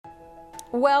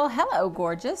Well, hello,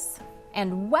 gorgeous,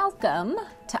 and welcome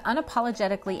to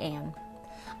Unapologetically Ann.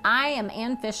 I am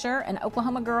Ann Fisher, an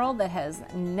Oklahoma girl that has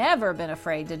never been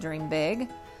afraid to dream big.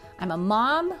 I'm a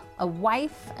mom, a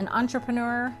wife, an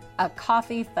entrepreneur, a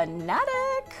coffee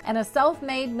fanatic, and a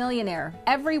self-made millionaire.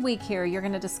 Every week here, you're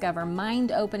going to discover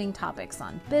mind-opening topics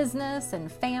on business and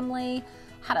family,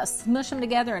 how to smush them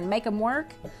together and make them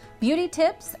work, beauty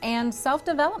tips, and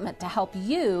self-development to help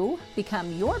you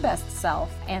become your best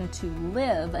self and to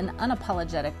live an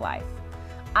unapologetic life.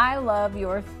 I love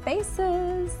your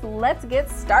faces. Let's get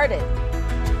started.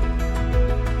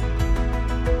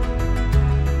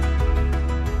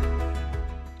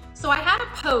 So I had a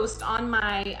post on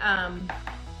my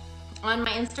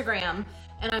Instagram,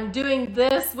 and I'm doing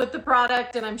this with the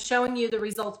product and I'm showing you the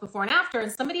results before and after,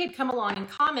 and somebody had come along and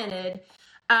commented,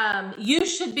 you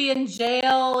should be in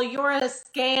jail, you're a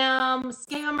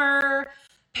scammer,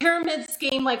 pyramid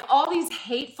scheme, like all these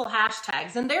hateful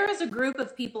hashtags. And there is a group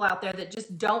of people out there that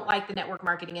just don't like the network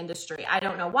marketing industry. I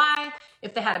don't know why,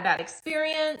 if they had a bad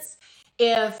experience,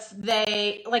 if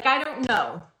they, I don't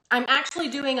know. I'm actually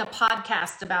doing a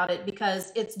podcast about it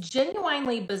because it's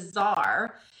genuinely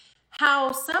bizarre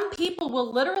how some people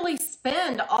will literally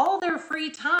spend all their free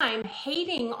time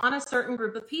hating on a certain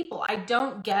group of people. I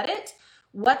don't get it,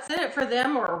 what's in it for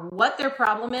them or what their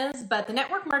problem is, but the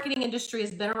network marketing industry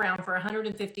has been around for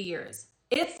 150 years.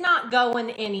 It's not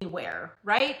going anywhere,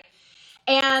 right?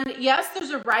 And yes,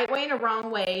 there's a right way and a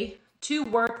wrong way to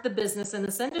work the business in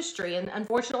this industry. And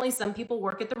unfortunately, some people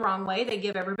work it the wrong way. They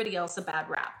give everybody else a bad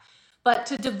rap. But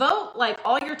to devote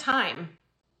all your time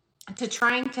to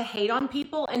trying to hate on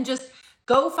people and just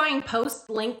go find posts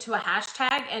linked to a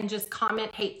hashtag and just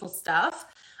comment hateful stuff,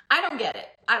 I don't get it.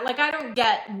 I don't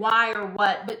get why or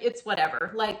what, but it's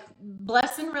whatever.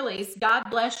 Bless and release. God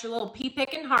bless your little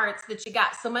pea-picking hearts that you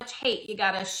got so much hate. You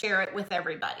got to share it with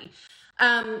everybody.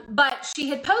 But she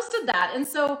had posted that. And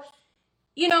so,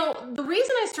 the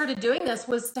reason I started doing this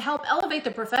was to help elevate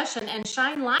the profession and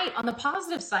shine light on the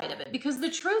positive side of it. Because the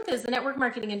truth is the network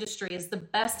marketing industry is the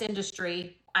best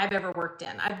industry I've ever worked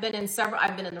in. I've been in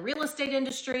the real estate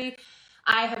industry.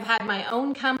 I have had my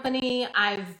own company.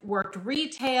 I've worked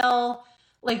retail,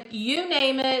 you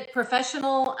name it,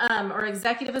 professional or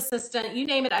executive assistant, you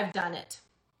name it, I've done it.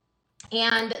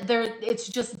 And it's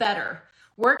just better.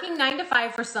 Working 9 to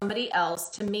 5 for somebody else,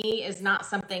 to me, is not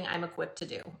something I'm equipped to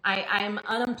do. I am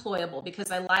unemployable because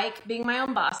I like being my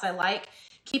own boss. I like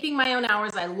keeping my own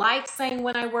hours. I like saying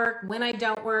when I work, when I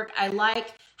don't work. I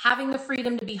like having the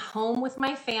freedom to be home with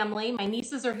my family. My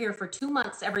nieces are here for 2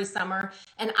 months every summer,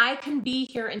 and I can be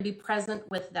here and be present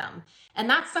with them. And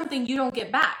that's something you don't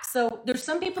get back. So there's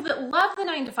some people that love the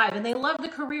 9 to 5 and they love the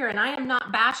career, and I am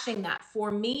not bashing that.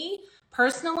 For me,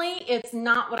 personally, it's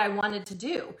not what I wanted to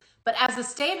do. But as a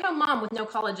stay-at-home mom with no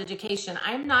college education,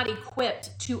 I'm not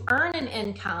equipped to earn an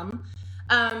income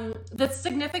that's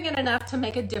significant enough to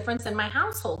make a difference in my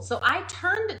household. So I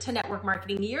turned to network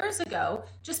marketing years ago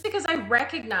just because I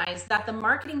recognized that the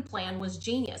marketing plan was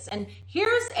genius. And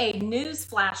here's a news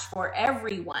flash for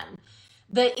everyone.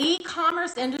 The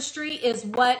e-commerce industry is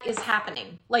what is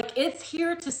happening. It's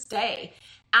here to stay.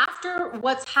 After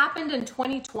what's happened in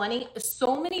 2020,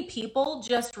 so many people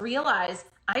just realized,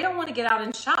 I don't want to get out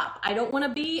and shop. I don't want to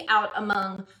be out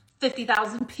among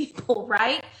 50,000 people,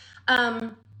 right?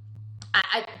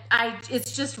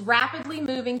 It's just rapidly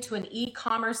moving to an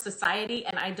e-commerce society,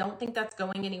 and I don't think that's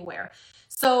going anywhere.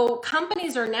 So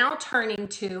companies are now turning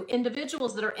to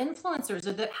individuals that are influencers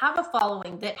or that have a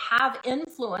following, that have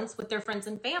influence with their friends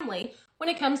and family when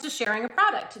it comes to sharing a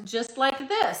product, just like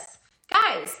this.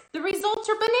 Guys, the results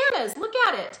are bananas. Look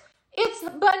at it. It's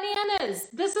bananas.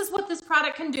 This is what this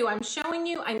product can do. I'm showing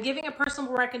you, I'm giving a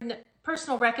personal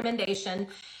recommendation,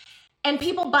 and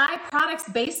people buy products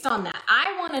based on that.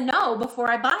 I want to know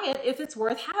before I buy it if it's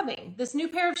worth having. This new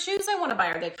pair of shoes I want to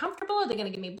buy, are they comfortable? Are they going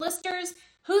to give me blisters?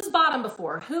 Who's bought them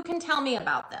before? Who can tell me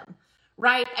about them?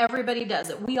 Right? Everybody does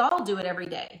it. We all do it every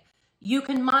day. You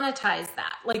can monetize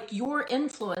that. Your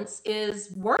influence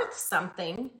is worth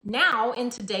something now in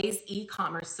today's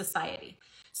e-commerce society.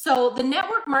 So the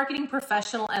network marketing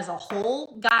professional as a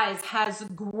whole, guys, has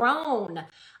grown.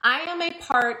 I am a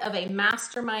part of a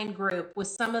mastermind group with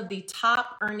some of the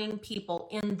top earning people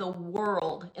in the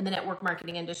world in the network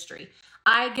marketing industry.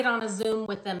 I get on a Zoom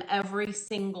with them every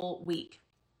single week.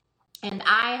 And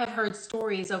I have heard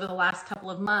stories over the last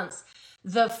couple of months,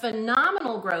 the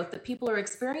phenomenal growth that people are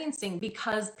experiencing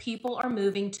because people are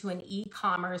moving to an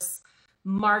e-commerce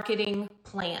marketing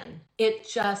plan. It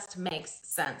just makes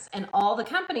sense. And all the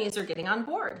companies are getting on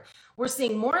board. We're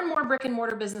seeing more and more brick and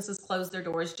mortar businesses close their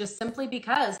doors just simply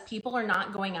because people are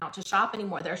not going out to shop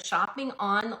anymore. They're shopping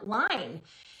online.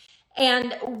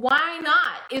 And why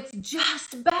not? It's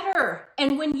just better.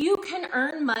 And when you can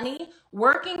earn money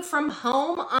working from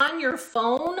home on your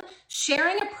phone,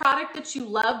 sharing a product that you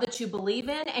love, that you believe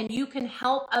in, and you can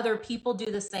help other people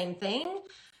do the same thing,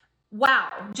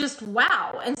 wow, just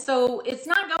wow. And so it's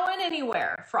not going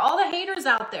anywhere. For all the haters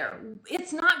out there,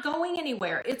 it's not going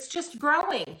anywhere. It's just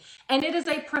growing. And it is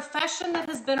a profession that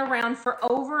has been around for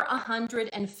over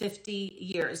 150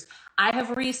 years. I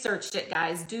have researched it,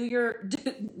 guys.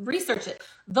 Research it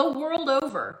the world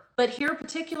over, but here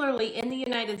particularly in the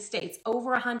United States,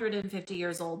 over 150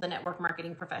 years old, the network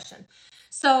marketing profession.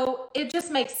 So it just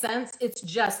makes sense. It's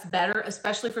just better,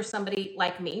 especially for somebody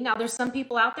like me. Now, there's some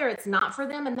people out there, it's not for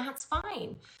them, and that's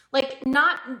fine. Like,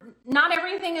 not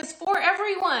everything is for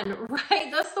everyone, right?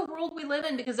 That's the world we live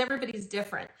in because everybody's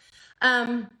different.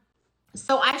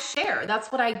 So I share,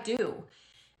 that's what I do.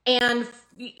 And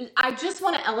I just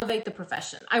want to elevate the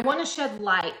profession. I want to shed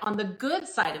light on the good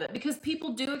side of it because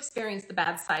people do experience the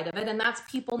bad side of it. And that's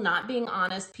people not being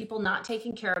honest, people not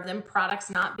taking care of them,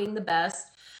 products not being the best.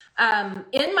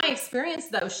 In my experience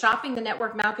though, shopping the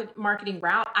network marketing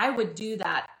route, I would do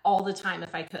that all the time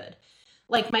if I could.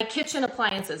 Like my kitchen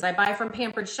appliances, I buy from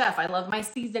Pampered Chef. I love my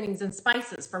seasonings and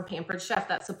spices from Pampered Chef.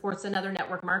 That supports another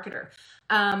network marketer.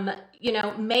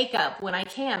 Makeup, when I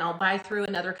can, I'll buy through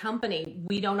another company.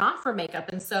 We don't offer makeup.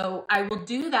 And so I will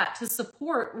do that to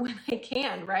support when I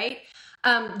can, right?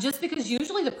 Just because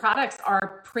usually the products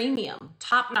are premium,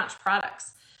 top-notch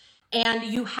products. And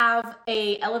you have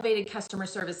a elevated customer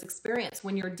service experience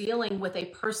when you're dealing with a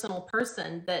personal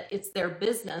person that it's their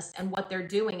business and what they're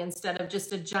doing instead of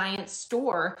just a giant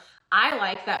store. I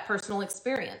like that personal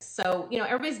experience. So,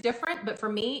 everybody's different, but for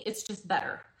me, it's just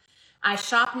better. I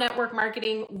shop network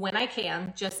marketing when I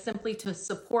can, just simply to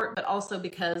support, but also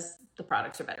because the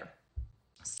products are better.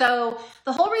 So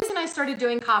the whole reason I started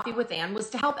doing Coffee with Ann was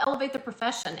to help elevate the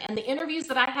profession, and the interviews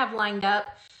that I have lined up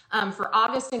for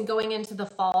August and going into the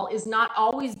fall is not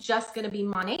always just going to be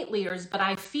Mon8 leaders, but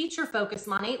I feature focus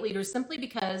Mon8 leaders simply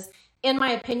because, in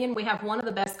my opinion, we have one of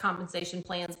the best compensation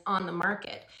plans on the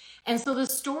market. And so the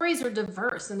stories are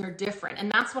diverse and they're different.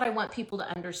 And that's what I want people to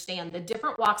understand, the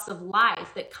different walks of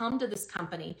life that come to this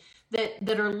company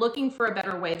that are looking for a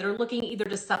better way. They're looking either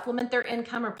to supplement their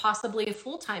income or possibly a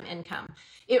full-time income.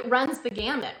 It runs the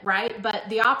gamut, right? But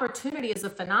the opportunity is a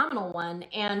phenomenal one.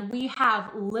 And we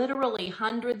have literally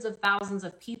hundreds of thousands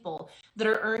of people that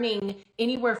are earning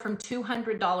anywhere from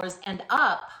 $200 and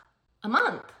up a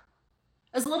month,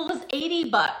 as little as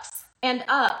 $80 and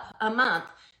up a month,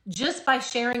 just by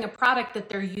sharing a product that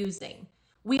they're using.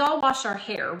 We all wash our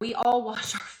hair, we all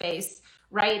wash our face,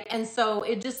 right? And so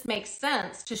it just makes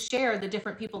sense to share the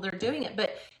different people that are doing it,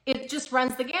 but it just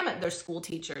runs the gamut. There's school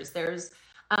teachers, there's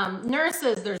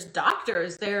nurses, there's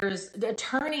doctors, there's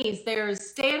attorneys,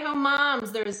 there's stay-at-home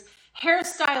moms, there's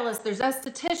hairstylists, there's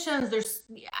estheticians,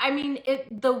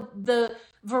 the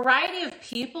variety of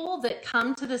people that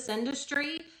come to this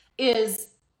industry is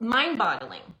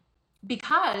mind-boggling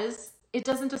because it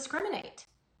doesn't discriminate.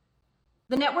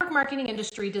 The network marketing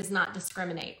industry does not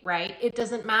discriminate, right? It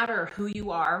doesn't matter who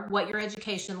you are, what your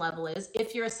education level is,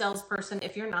 if you're a salesperson,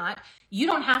 if you're not. You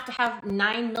don't have to have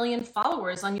 9 million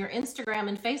followers on your Instagram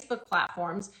and Facebook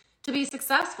platforms to be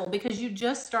successful because you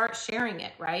just start sharing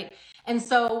it, right? And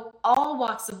so all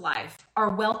walks of life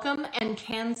are welcome and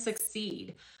can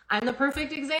succeed. I'm the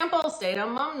perfect example,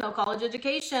 stay-at-home mom, no college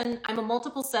education. I'm a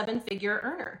multiple 7-figure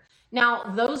earner. Now,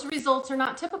 those results are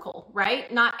not typical,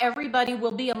 right? Not everybody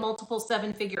will be a multiple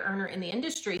 7-figure earner in the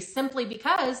industry simply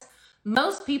because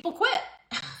most people quit.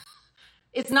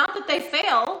 It's not that they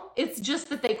fail, it's just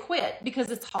that they quit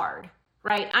because it's hard,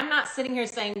 right? I'm not sitting here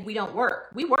saying we don't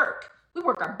work. We work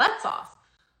our butts off,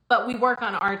 but we work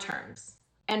on our terms.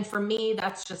 And for me,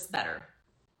 that's just better.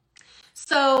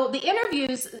 So the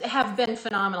interviews have been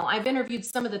phenomenal. I've interviewed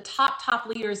some of the top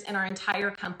leaders in our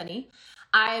entire company.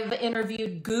 I've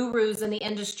interviewed gurus in the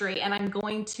industry, and I'm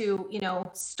going to,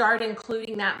 start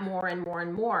including that more and more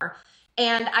and more.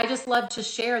 And I just love to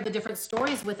share the different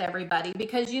stories with everybody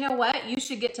because you know what? You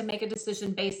should get to make a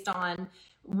decision based on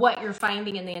what you're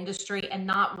finding in the industry and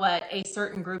not what a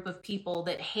certain group of people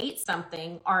that hate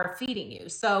something are feeding you.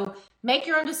 So make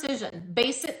your own decision.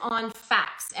 Base it on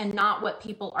facts and not what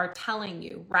people are telling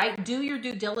you, right? Do your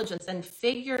due diligence and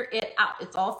figure it out.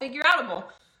 It's all figure outable.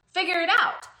 Figure it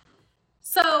out.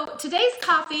 So today's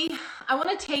coffee, I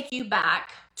want to take you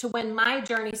back to when my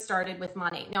journey started with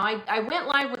money. Now, I went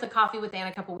live with a Coffee with Ann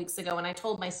a couple weeks ago and I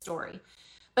told my story.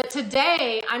 But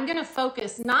today, I'm going to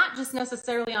focus not just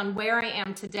necessarily on where I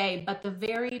am today, but the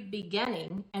very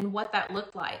beginning and what that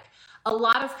looked like. A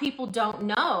lot of people don't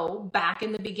know back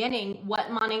in the beginning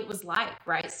what Monat was like,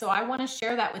 right? So I want to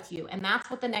share that with you. And that's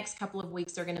what the next couple of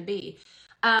weeks are going to be.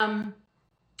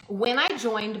 When I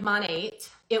joined Monat,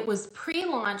 it was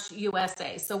pre-launch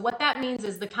USA. So what that means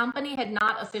is the company had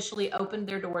not officially opened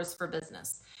their doors for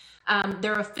business.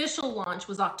 Their official launch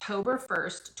was October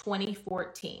 1st,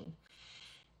 2014.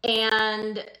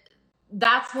 And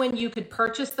that's when you could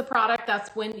purchase the product.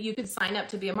 That's when you could sign up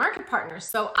to be a market partner.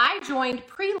 So I joined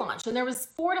pre-launch, and there was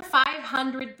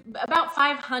about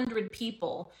 500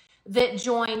 people that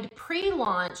joined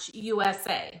pre-launch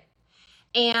USA.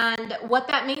 And what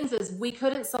that means is we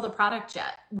couldn't sell the product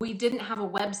yet. We didn't have a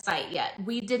website yet.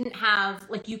 We didn't have,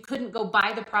 you couldn't go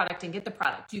buy the product and get the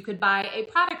product. You could buy a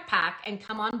product pack and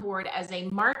come on board as a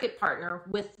market partner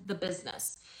with the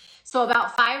business. So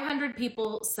about 500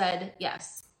 people said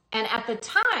yes. And at the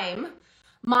time,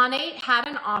 Monat had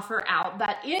an offer out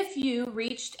that if you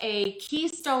reached a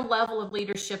keystone level of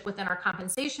leadership within our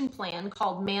compensation plan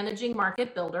called Managing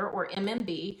Market Builder, or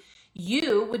MMB,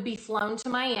 you would be flown to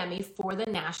Miami for the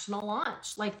national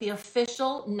launch, like the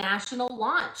official national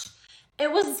launch.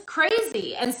 It was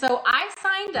crazy. And so I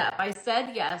signed up. I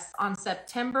said yes on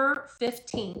September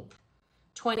 15th,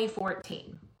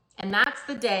 2014. And that's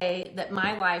the day that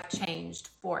my life changed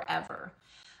forever.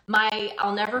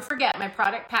 I'll never forget, my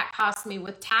product pack cost me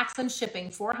with tax and shipping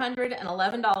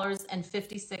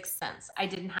 $411.56. I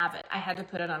didn't have it. I had to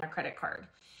put it on a credit card.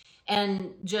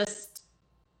 And just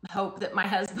hope that my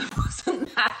husband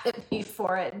wasn't mad at me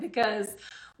for it, because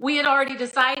we had already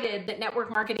decided that network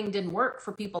marketing didn't work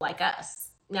for people like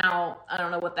us. Now, I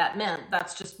don't know what that meant.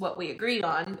 That's just what we agreed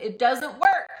on. It doesn't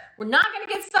work. We're not going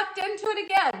to get sucked into it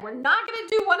again. We're not going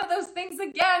to do one of those things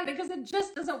again because it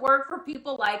just doesn't work for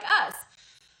people like us.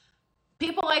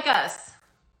 People like us,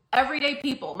 everyday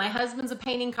people. My husband's a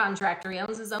painting contractor. He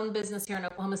owns his own business here in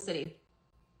Oklahoma City.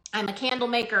 I'm a candle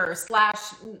maker /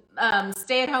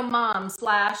 stay-at-home mom /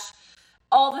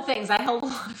 all the things. I held a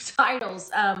lot of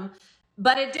titles.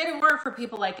 But it didn't work for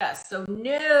people like us. So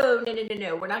no.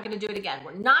 We're not going to do it again.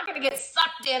 We're not going to get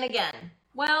sucked in again.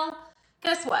 Well,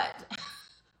 guess what?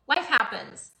 Life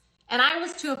happens. And I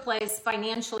was to a place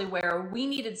financially where we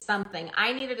needed something.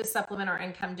 I needed to supplement our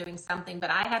income doing something, but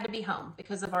I had to be home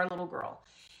because of our little girl.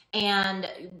 And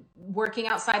working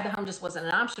outside the home just wasn't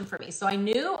an option for me. So I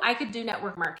knew I could do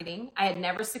network marketing. I had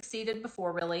never succeeded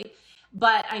before, really.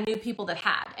 But I knew people that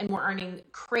had and were earning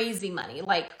crazy money,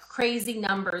 like crazy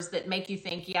numbers that make you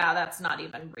think, yeah, that's not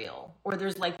even real. Or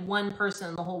there's like one person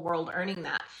in the whole world earning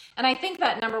that. And I think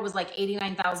that number was like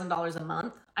 $89,000 a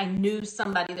month. I knew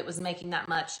somebody that was making that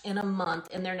much in a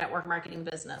month in their network marketing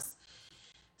business.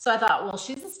 So I thought, well,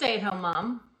 she's a stay-at-home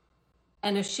mom.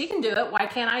 And if she can do it, why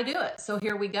can't I do it? So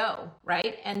here we go,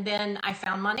 right? And then I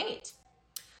found Monat.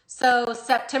 So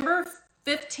September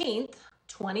 15th,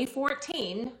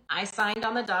 2014, I signed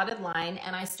on the dotted line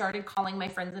and I started calling my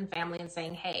friends and family and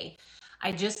saying, hey,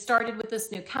 I just started with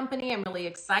this new company. I'm really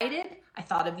excited. I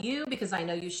thought of you because I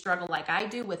know you struggle like I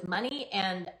do with money,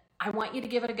 and I want you to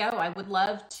give it a go. I would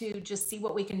love to just see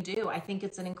what we can do. I think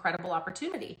it's an incredible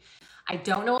opportunity. I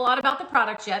don't know a lot about the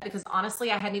product yet because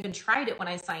honestly, I hadn't even tried it when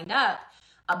I signed up,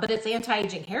 but it's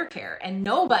anti-aging hair care, and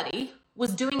nobody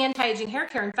was doing anti-aging hair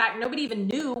care. In fact, nobody even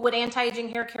knew what anti-aging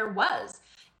hair care was.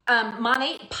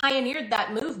 Monat pioneered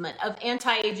that movement of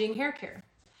anti-aging hair care.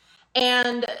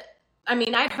 And I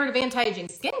mean, I'd heard of anti-aging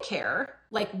skincare.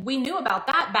 Like, we knew about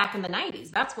that back in the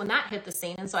 90s. That's when that hit the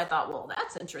scene. And so I thought, well,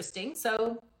 that's interesting.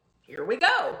 So here we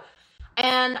go.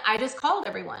 And I just called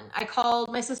everyone. I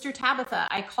called my sister Tabitha.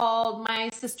 I called my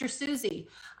sister Susie.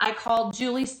 I called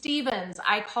Julie Stevens.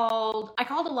 I called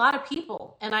a lot of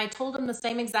people, and I told them the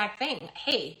same exact thing.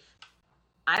 Hey,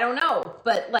 I don't know,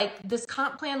 but like, this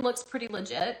comp plan looks pretty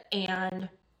legit, and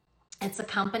it's a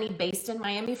company based in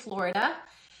Miami, Florida.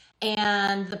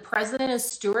 And the president is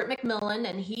Stuart McMillan,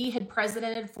 and he had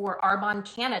presidented for Arbonne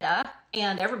Canada,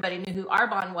 and everybody knew who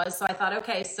Arbonne was. So I thought,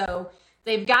 okay, so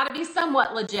they've got to be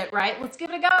somewhat legit, right? Let's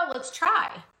give it a go. Let's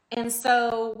try. And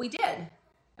so we did,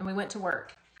 and we went to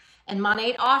work. And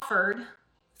Monat offered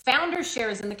founder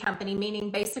shares in the company,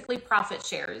 meaning basically profit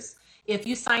shares. If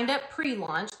you signed up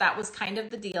pre-launch, that was kind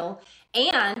of the deal.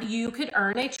 And you could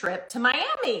earn a trip to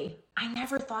Miami. I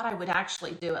never thought I would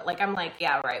actually do it. Like, I'm like,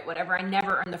 yeah, right, whatever. I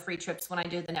never earn the free trips when I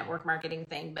do the network marketing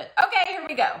thing, but okay, here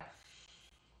we go.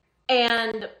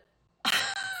 And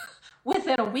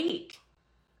within a week,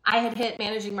 I had hit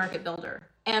Managing Market Builder.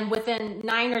 And within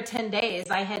 9 or 10 days,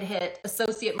 I had hit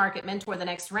associate market mentor, the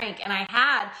next rank. And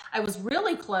I was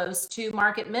really close to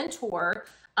market mentor,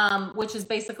 which is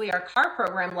basically our car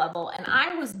program level. And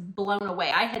I was blown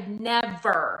away. I had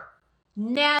never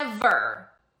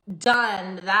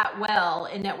done that well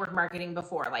in network marketing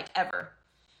before, like ever.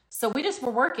 So we just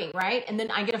were working, right? And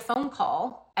then I get a phone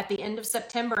call at the end of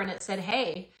September and it said,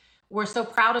 hey, we're so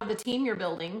proud of the team you're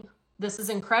building. This is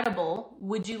incredible.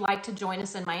 Would you like to join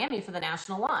us in Miami for the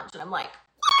national launch? And I'm like,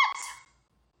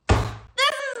 what?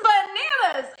 This is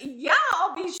bananas. Yeah,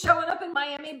 I'll be showing up in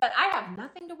Miami, but I have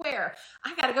nothing to wear.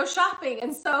 I got to go shopping.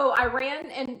 And so I ran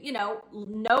and,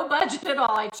 no budget at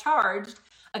all. I charged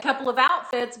a couple of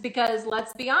outfits because,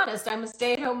 let's be honest, I'm a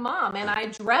stay-at-home mom and I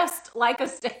dressed like a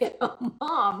stay-at-home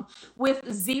mom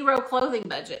with zero clothing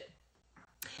budget.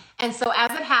 And so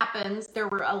as it happens, there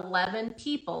were 11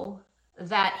 people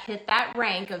that hit that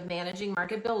rank of managing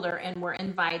market builder and were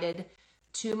invited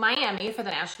to Miami for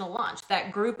the national launch.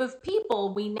 That group of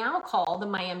people we now call the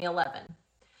Miami 11.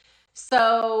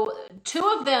 So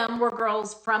 2 of them were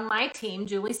girls from my team,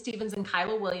 Julie Stevens and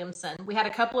Kyla Williamson. We had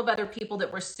a couple of other people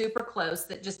that were super close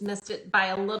that just missed it by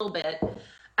a little bit.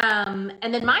 And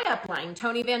then my upline,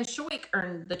 Tony Van Schoik,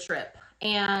 earned the trip.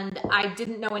 And I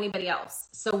didn't know anybody else.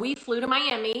 So we flew to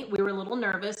Miami. We were a little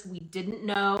nervous. We didn't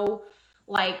know,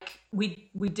 we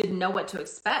didn't know what to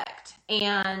expect.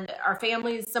 And our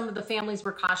families, some of the families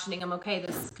were cautioning them, okay,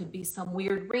 this could be some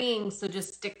weird ring. So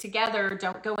just stick together.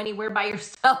 Don't go anywhere by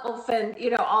yourself and,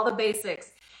 all the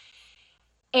basics.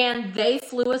 And they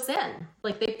flew us in.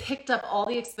 They picked up all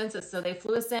the expenses. So they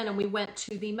flew us in and we went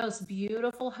to the most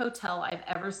beautiful hotel I've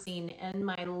ever seen in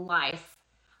my life.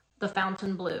 The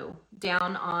Fontainebleau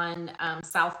down on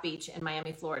South Beach in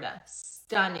Miami, Florida.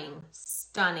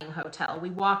 Stunning hotel. We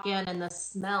walk in and the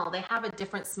smell, they have a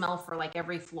different smell for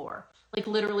every floor.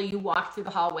 Literally you walk through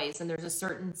the hallways and there's a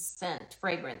certain scent,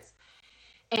 fragrance.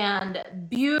 And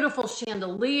beautiful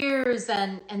chandeliers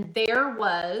and there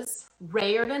was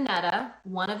Ray Urdaneta,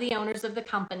 one of the owners of the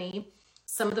company,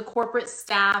 some of the corporate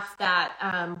staff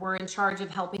that were in charge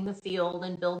of helping the field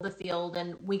and build the field,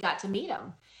 and we got to meet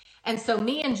him. And so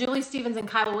me and Julie Stevens and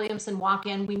Kyla Williamson walk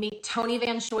in. We meet Tony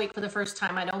Van Schoik for the first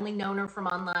time. I'd only known her from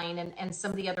online and some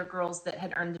of the other girls that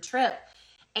had earned the trip.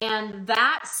 And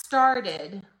that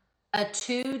started a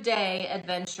 2-day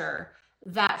adventure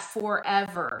that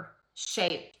forever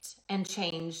shaped and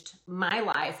changed my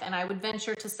life. And I would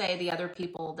venture to say the other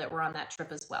people that were on that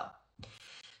trip as well.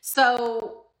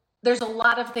 So there's a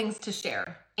lot of things to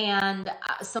share. And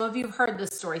some of you have heard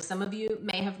this story. Some of you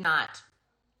may have not.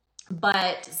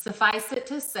 But suffice it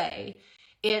to say,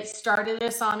 it started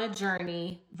us on a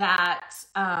journey that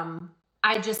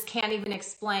I just can't even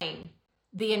explain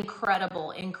the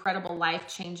incredible,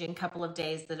 life-changing couple of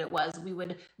days that it was. We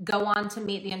would go on to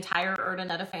meet the entire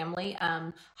Urdaneta family.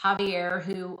 Javier,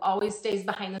 who always stays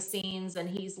behind the scenes, and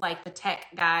he's like the tech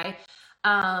guy.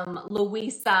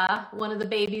 Luisa, one of the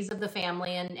babies of the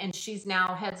family, and she's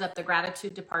now heads up the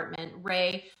gratitude department.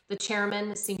 Ray, the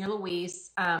chairman, Senior Luis,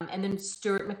 and then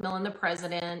Stuart McMillan, the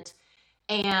president,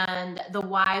 and the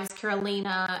wives,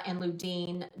 Carolina and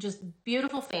Ludine, just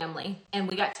beautiful family. And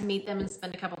we got to meet them and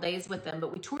spend a couple days with them,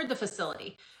 but we toured the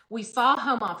facility. We saw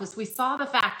home office, we saw the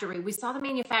factory, we saw the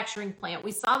manufacturing plant,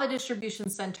 we saw the distribution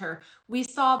center, we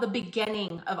saw the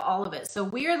beginning of all of it. So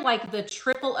we're like the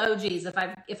triple OGs.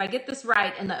 If I get this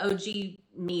right in the OG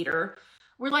meter,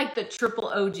 we're like the triple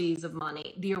OGs of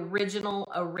money, the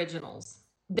originals.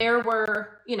 There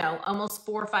were, almost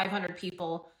 400 or 500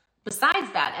 people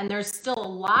besides that. And there's still a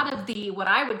lot of the, what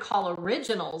I would call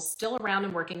originals, still around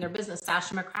and working their business.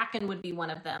 Sasha McCracken would be one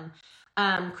of them.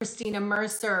 Christina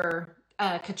Mercer,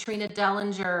 Katrina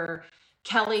Dellinger,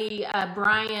 Kelly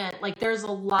Bryant. There's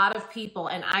a lot of people,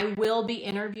 and I will be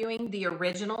interviewing the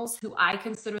originals, who I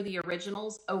consider the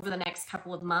originals, over the next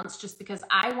couple of months, just because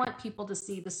I want people to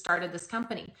see the start of this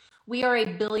company. We are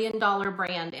 $1 billion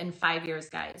brand in 5 years,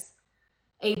 guys.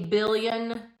 $1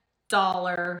 billion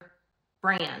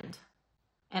brand.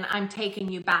 And I'm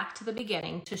taking you back to the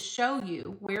beginning to show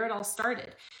you where it all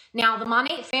started. Now, the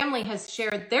Monate family has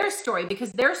shared their story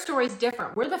because their story is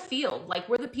different. We're the field,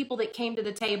 we're the people that came to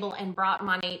the table and brought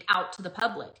Monate out to the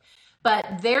public.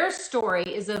 But their story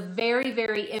is a very,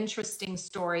 very interesting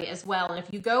story as well. And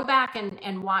if you go back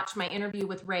and watch my interview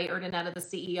with Ray Urdaneta, the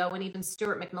CEO, and even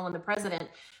Stuart McMillan, the president,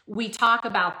 we talk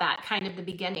about that kind of the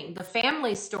beginning. The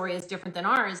family story is different than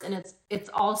ours, and it's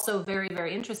also very,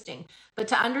 very interesting. But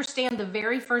to understand the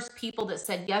very first people that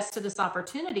said yes to this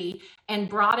opportunity and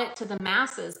brought it to the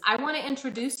masses, I want to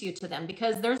introduce you to them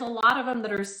because there's a lot of them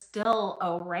that are still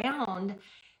around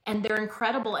and they're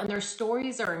incredible and their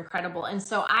stories are incredible. And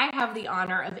so I have the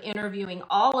honor of interviewing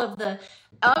all of the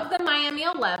Miami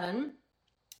 11.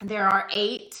 There are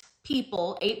 8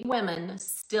 people, 8 women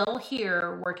still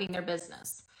here working their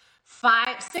business.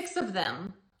 6 of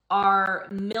them are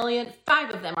 5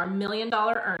 of them are $1 million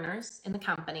earners in the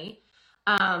company,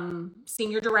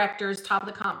 senior directors, top of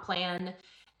the comp plan.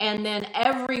 And then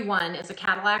everyone is a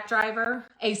Cadillac driver,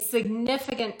 a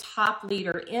significant top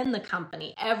leader in the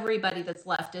company. Everybody that's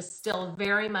left is still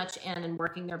very much in and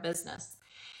working their business.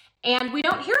 And we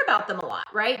don't hear about them a lot,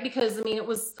 right? Because I mean, it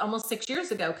was almost 6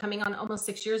 years ago, coming on almost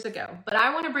 6 years ago. But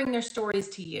I want to bring their stories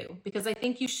to you because I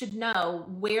think you should know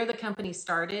where the company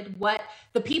started, what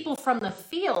the people from the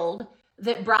field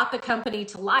that brought the company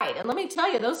to light. And let me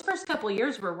tell you, those first couple of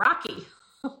years were rocky.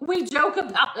 We joke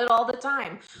about it all the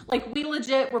time. Like, we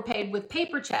legit were paid with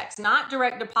paper checks, not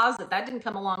direct deposit. That didn't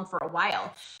come along for a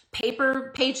while.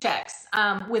 Paper paychecks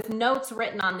with notes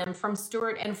written on them from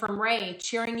Stuart and from Ray,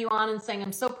 cheering you on and saying,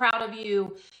 I'm so proud of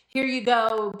you. Here you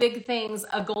go. Big things,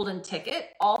 a golden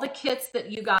ticket. All the kits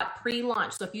that you got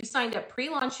pre-launch. So if you signed up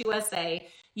pre-launch USA,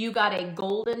 you got a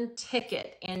golden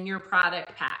ticket in your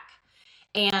product pack.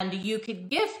 And you could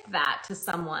gift that to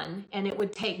someone and it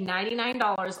would take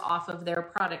 $99 off of their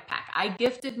product pack. I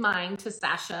gifted mine to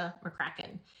Sasha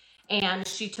McCracken and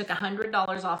she took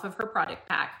 $100 off of her product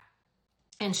pack.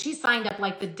 And she signed up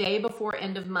like the day before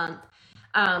end of month,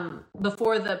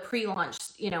 before the pre-launch,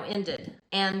 ended.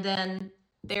 And then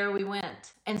there we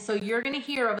went. And so you're going to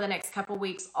hear over the next couple of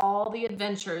weeks all the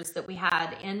adventures that we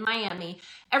had in Miami.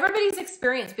 Everybody's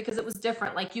experience, because it was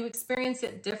different. Like, you experience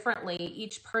it differently,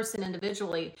 each person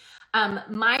individually.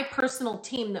 My personal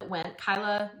team that went,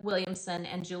 Kyla Williamson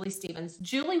and Julie Stevens.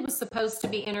 Julie was supposed to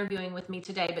be interviewing with me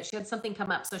today, but she had something come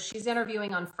up. So she's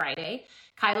interviewing on Friday.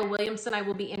 Kyla Williamson, I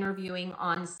will be interviewing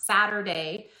on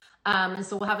Saturday. And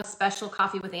so we'll have a special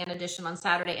Coffee with Ann edition on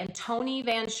Saturday. And Tony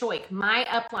Van Schoik, my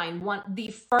upline, the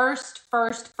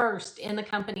first in the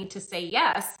company to say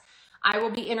yes. I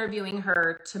will be interviewing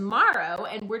her tomorrow,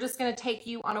 and we're just going to take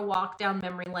you on a walk down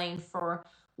memory lane for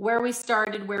where we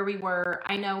started, where we were.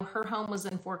 I know her home was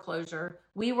in foreclosure.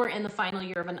 We were in the final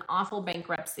year of an awful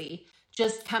bankruptcy,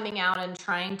 just coming out and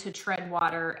trying to tread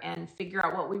water and figure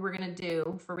out what we were going to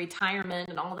do for retirement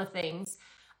and all the things.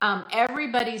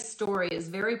 Everybody's story is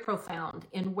very profound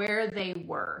in where they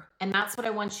were. And that's what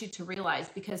I want you to realize,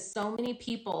 because so many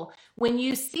people, when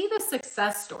you see the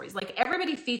success stories, like,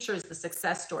 everybody features the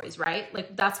success stories, right?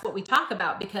 Like, that's what we talk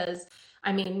about because,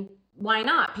 I mean, why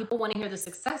not? People want to hear the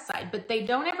success side, but they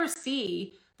don't ever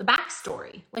see the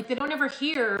backstory. Like, they don't ever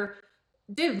hear,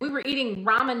 dude, we were eating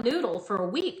ramen noodle for a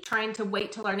week trying to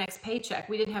wait till our next paycheck.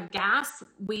 We didn't have gas.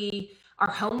 Our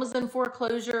home was in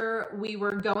foreclosure. We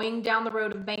were going down the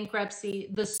road of bankruptcy.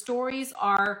 The stories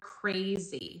are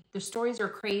crazy. The stories are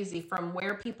crazy from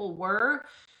where people were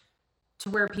to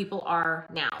where people are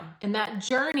now. And that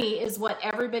journey is what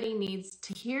everybody needs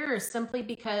to hear, simply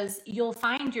because you'll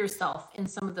find yourself in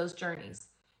some of those journeys.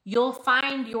 You'll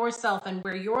find yourself and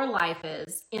where your life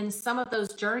is in some of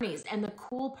those journeys. And the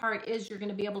cool part is you're going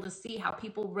to be able to see how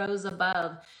people rose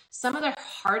above some of the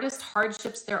hardest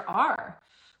hardships there are.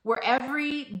 We're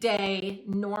everyday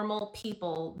normal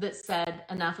people that said,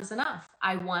 enough is enough.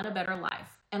 I want a better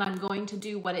life, and I'm going to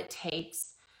do what it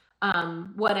takes,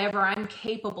 whatever I'm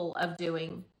capable of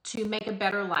doing to make a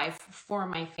better life for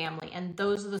my family. And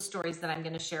those are the stories that I'm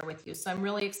going to share with you. So I'm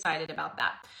really excited about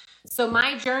that. So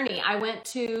my journey, I went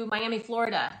to Miami,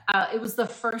 Florida. It was the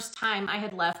first time I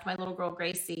had left my little girl,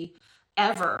 Gracie,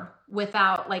 ever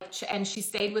without, and she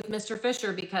stayed with Mr.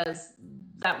 Fisher because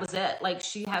that was it. Like,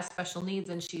 she has special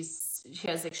needs and she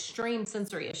has extreme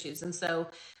sensory issues. And so,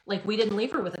 we didn't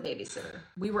leave her with a babysitter.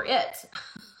 We were it.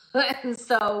 And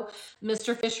so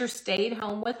Mr. Fisher stayed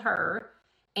home with her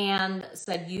and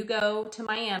said, you go to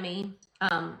Miami,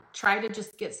 try to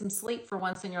just get some sleep for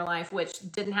once in your life,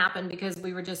 which didn't happen because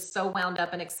we were just so wound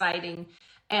up and exciting.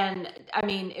 And I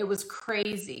mean, it was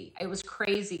crazy. It was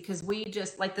crazy because we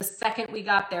just, the second we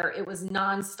got there, it was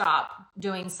nonstop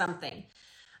doing something.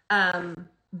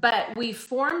 But we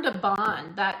formed a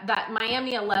bond that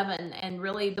Miami 11 and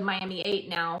really the Miami 8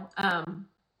 now,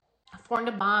 formed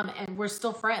a bond, and we're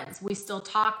still friends. We still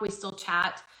talk, we still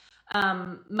chat.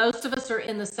 Most of us are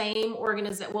in the same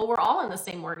organization. Well, we're all in the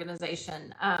same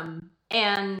organization.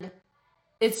 And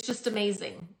it's just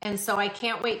amazing. And so I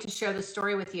can't wait to share the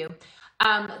story with you.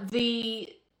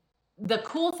 The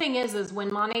cool thing is when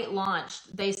Mon8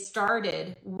 launched, they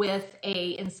started with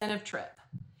a incentive trip.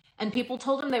 And people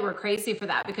told them they were crazy for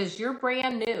that because you're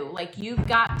brand new. You've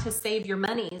got to save your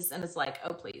monies. And it's like,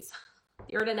 oh, please.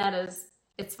 The internet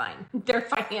It's fine. They're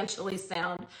financially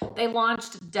sound. They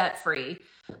launched debt-free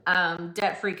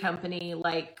company.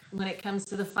 Like when it comes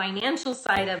to the financial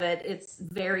side of it, it's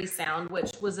very sound,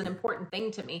 which was an important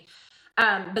thing to me.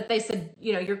 But they said,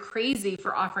 you're crazy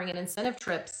for offering an incentive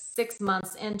trip 6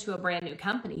 months into a brand new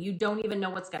company. You don't even know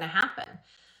what's going to happen.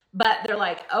 But they're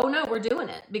like, oh no, we're doing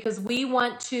it because we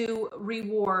want to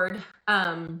reward.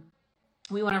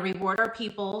 We want to reward our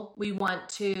people. We want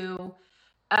to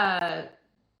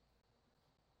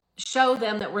show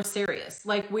them that we're serious.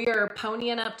 Like we are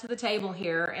ponying up to the table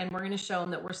here, and we're going to show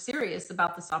them that we're serious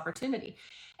about this opportunity.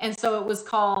 And so it was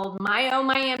called My Oh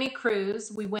Miami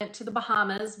Cruise. We went to the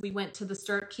Bahamas. We went to the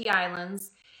Stirrup Key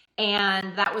Islands,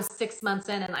 and that was 6 months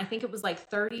in. And I think it was like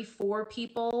 34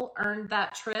 people earned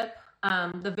that trip.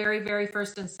 The very, very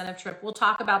first incentive trip. We'll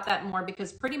talk about that more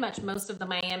because pretty much most of the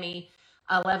Miami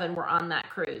 11 were on that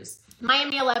cruise.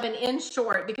 Miami 11, in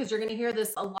short, because you're going to hear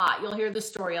this a lot. You'll hear the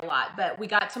story a lot. But we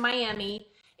got to Miami.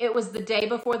 It was the day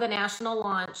before the national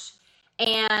launch.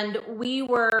 And we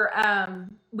were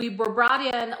brought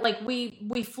in, like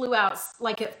we flew out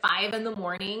like at 5 a.m.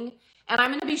 And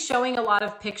I'm going to be showing a lot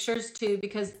of pictures too,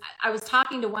 because I was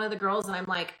talking to one of the girls and I'm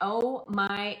like, oh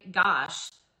my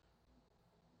gosh,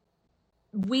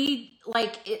 we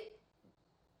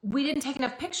didn't take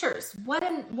enough pictures. What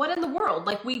in the world?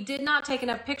 Like we did not take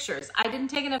enough pictures. I didn't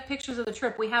take enough pictures of the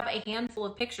trip. We have a handful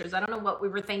of pictures. I don't know what we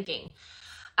were thinking.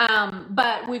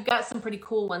 But we've got some pretty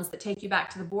cool ones that take you back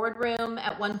to the boardroom.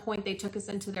 At one point, they took us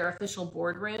into their official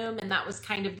boardroom, and that was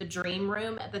kind of the dream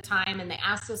room at the time. And they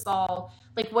asked us all,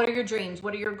 like, what are your dreams?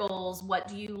 What are your goals? What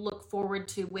do you look forward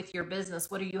to with your business?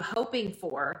 What are you hoping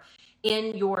for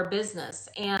in your business?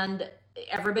 And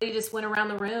everybody just went around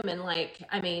the room and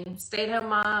stay-at-home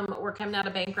mom, we're coming out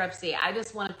of bankruptcy. I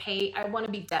just want to pay. I want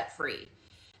to be debt-free.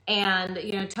 And,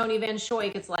 Tony Van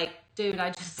Schoik, it's like, dude,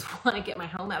 I just want to get my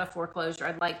home out of foreclosure.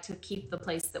 I'd like to keep the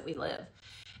place that we live.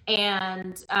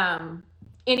 And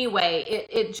anyway,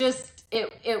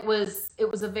 it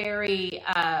was a very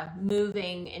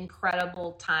moving,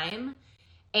 incredible time.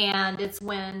 And it's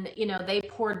when, they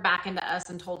poured back into us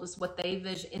and told us what they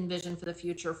envisioned for the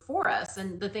future for us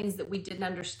and the things that we didn't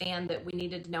understand that we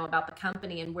needed to know about the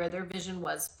company and where their vision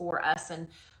was for us and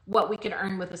what we could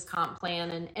earn with this comp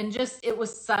plan. And just, it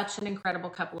was such an incredible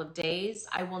couple of days.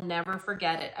 I will never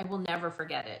forget it. I will never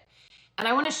forget it. And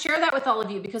I want to share that with all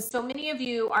of you because so many of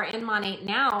you are in Mon8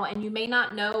 now and you may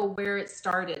not know where it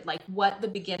started, like what the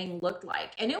beginning looked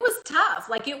like. And it was tough.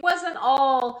 Like it wasn't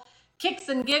all kicks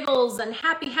and giggles and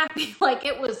happy, like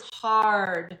it was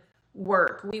hard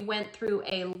work. We went through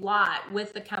a lot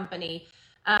with the company.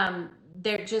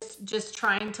 They're just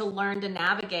trying to learn to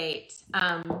navigate.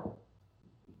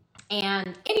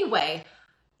 And anyway,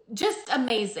 just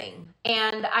amazing.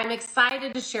 And I'm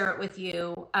excited to share it with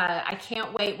you. I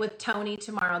can't wait with Tony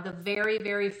tomorrow. The very,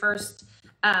 very first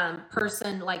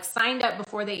person signed up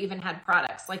before they even had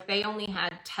products. Like they only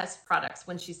had test products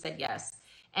when she said yes.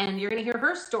 And you're going to hear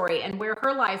her story and where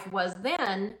her life was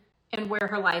then and where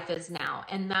her life is now.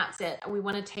 And that's it. We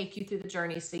want to take you through the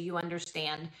journey so you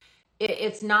understand.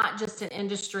 It's not just an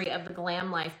industry of the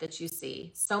glam life that you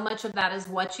see. So much of that is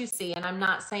what you see. And I'm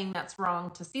not saying that's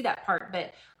wrong to see that part,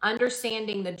 but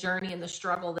understanding the journey and the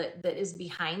struggle that is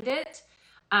behind it,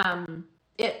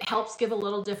 it helps give a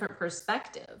little different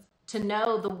perspective. To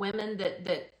know the women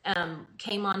that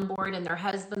came on board and their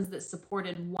husbands that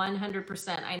supported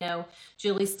 100%. I know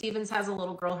Julie Stevens has a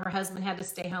little girl. Her husband had to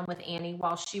stay home with Annie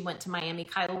while she went to Miami.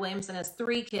 Kyla Williamson has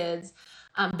 3 kids.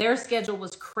 Their schedule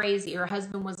was crazy. Her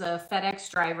husband was a FedEx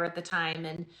driver at the time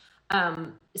and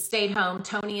stayed home.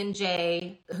 Tony and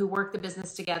Jay, who worked the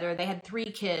business together, they had 3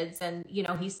 kids and,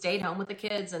 he stayed home with the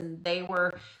kids and they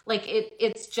were like,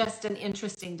 it's just an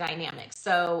interesting dynamic.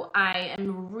 So I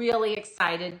am really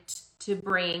excited to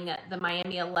bring the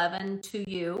Miami 11 to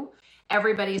you.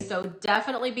 Everybody, so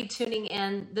definitely be tuning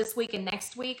in this week and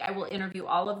next week. I will interview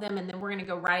all of them, and then we're going to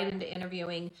go right into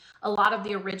interviewing a lot of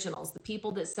the originals, the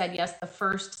people that said yes the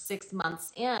first 6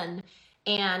 months in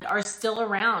and are still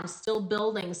around, still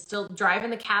building, still driving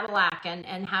the Cadillac and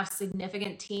have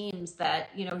significant teams that,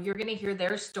 you're going to hear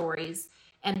their stories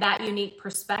and that unique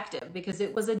perspective because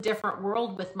it was a different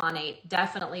world with Mon8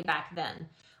 definitely back then.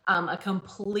 A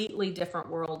completely different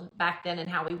world back then and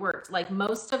how we worked. Like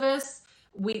most of us,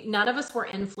 none of us were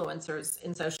influencers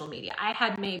in social media. I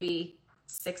had maybe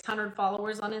 600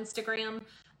 followers on Instagram,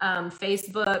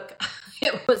 Facebook.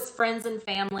 It was friends and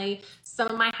family, some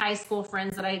of my high school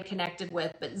friends that I had connected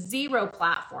with, but zero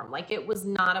platform. Like it was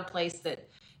not a place that,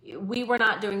 we were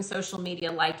not doing social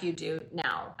media like you do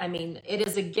now. I mean, it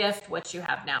is a gift what you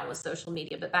have now with social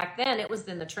media, but back then it was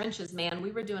in the trenches, man.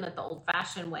 We were doing it the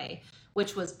old-fashioned way,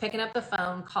 which was picking up the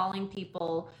phone, calling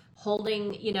people,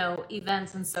 holding,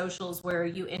 events and socials where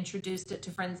you introduced it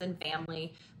to friends and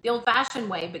family, the old-fashioned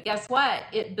way. But guess what?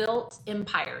 It built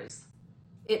empires.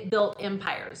 The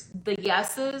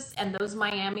Yeses and those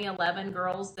Miami 11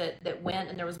 girls that went,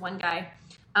 and there was one guy,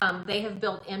 they have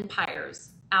built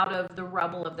empires out of the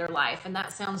rubble of their life. And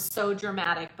that sounds so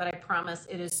dramatic, but I promise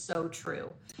it is so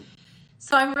true.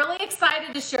 So I'm really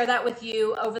excited to share that with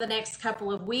you over the next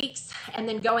couple of weeks, and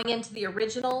then going into the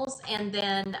originals. And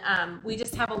then we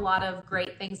just have a lot of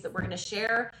great things that we're going to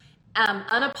share.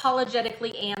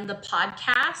 Unapologetically and the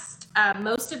podcast.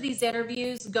 Most of these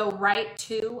interviews go right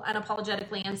to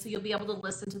Unapologetically and, so you'll be able to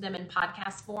listen to them in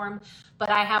podcast form. But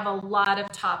I have a lot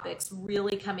of topics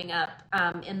really coming up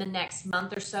in the next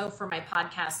month or so for my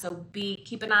podcast. So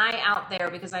keep an eye out there,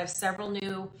 because I have several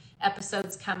new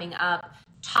episodes coming up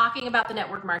talking about the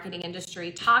network marketing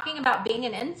industry, talking about being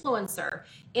an influencer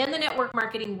in the network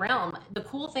marketing realm. The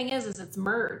cool thing is it's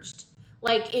merged.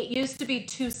 Like, it used to be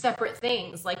two separate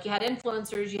things. Like, you had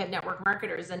influencers, you had network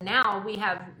marketers, and now we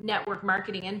have network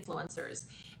marketing influencers.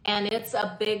 And it's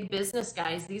a big business,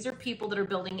 guys. These are people that are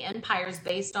building empires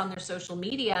based on their social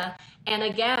media. And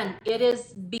again, it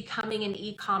is becoming an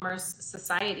e-commerce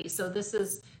society. So this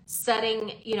is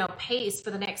setting, pace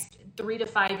for the next 3 to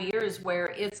 5 years, where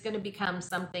it's going to become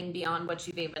something beyond what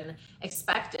you've even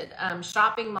expected.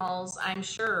 Shopping malls, I'm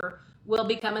sure, will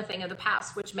become a thing of the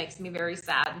past, which makes me very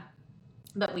sad.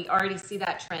 But we already see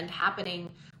that trend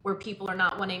happening, where people are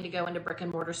not wanting to go into brick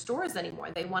and mortar stores anymore.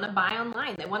 They want to buy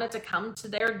online. They want it to come to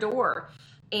their door,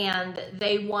 and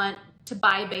they want to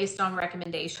buy based on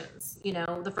recommendations.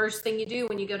 The first thing you do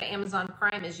when you go to Amazon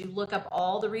Prime is you look up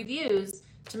all the reviews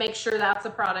to make sure that's a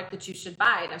product that you should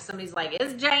buy. And if somebody's like,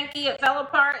 it's janky, it fell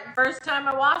apart the first time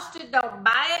I washed it, don't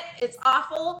buy it, it's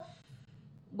awful,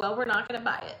 well, we're not going to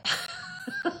buy it.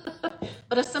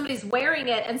 But if somebody's wearing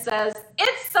it and says,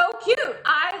 it's so cute,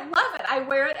 I love it, I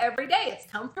wear it every day, it's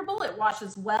comfortable, it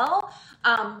washes well,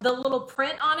 the little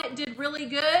print on it did really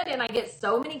good, and I get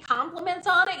so many compliments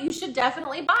on it, you should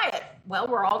definitely buy it. Well,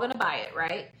 we're all going to buy it,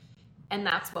 right? And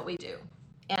that's what we do.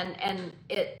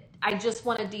 I just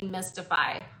want to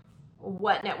demystify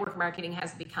what network marketing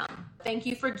has become. Thank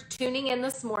you for tuning in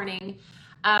this morning.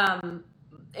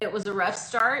 It was a rough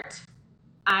start.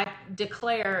 I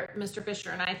declare, Mr.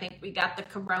 Fisher and I think we got the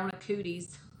corona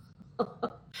cooties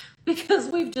because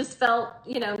we've just felt,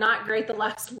 not great the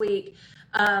last week.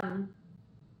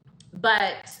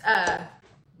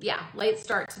 Late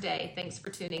start today. Thanks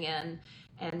for tuning in,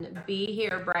 and be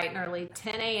here bright and early,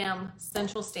 10 a.m.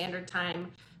 Central Standard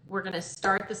Time. We're going to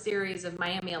start the series of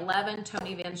Miami 11.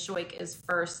 Tony Van Schoik is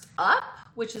first up,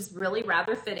 which is really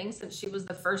rather fitting since she was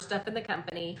the first up in the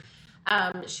company.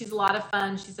 She's a lot of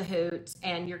fun. She's a hoot,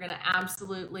 and you're going to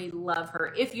absolutely love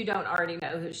her if you don't already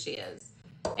know who she is.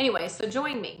 Anyway, so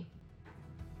join me.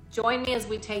 Join me as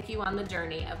we take you on the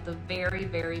journey of the very,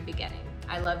 very beginning.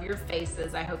 I love your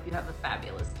faces. I hope you have a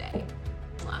fabulous day.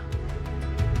 Mwah.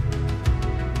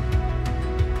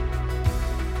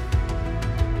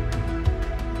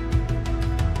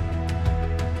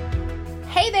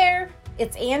 Hey there,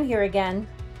 it's Ann here again.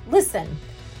 Listen,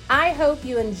 I hope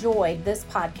you enjoyed this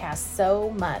podcast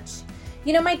so much.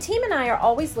 My team and I are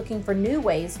always looking for new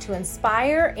ways to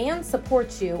inspire and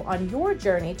support you on your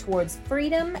journey towards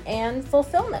freedom and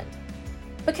fulfillment.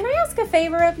 But can I ask a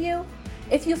favor of you?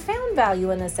 If you found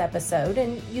value in this episode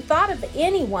and you thought of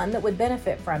anyone that would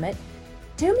benefit from it,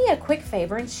 do me a quick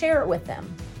favor and share it with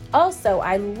them. Also,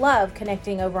 I love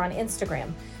connecting over on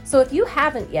Instagram. So if you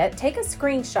haven't yet, take a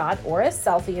screenshot or a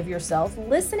selfie of yourself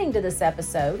listening to this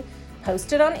episode,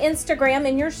 post it on Instagram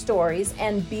in your stories,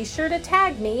 and be sure to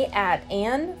tag me at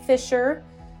Ann Fisher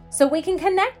so we can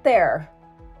connect there.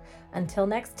 Until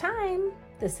next time,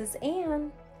 this is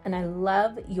Ann, and I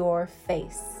love your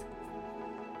face.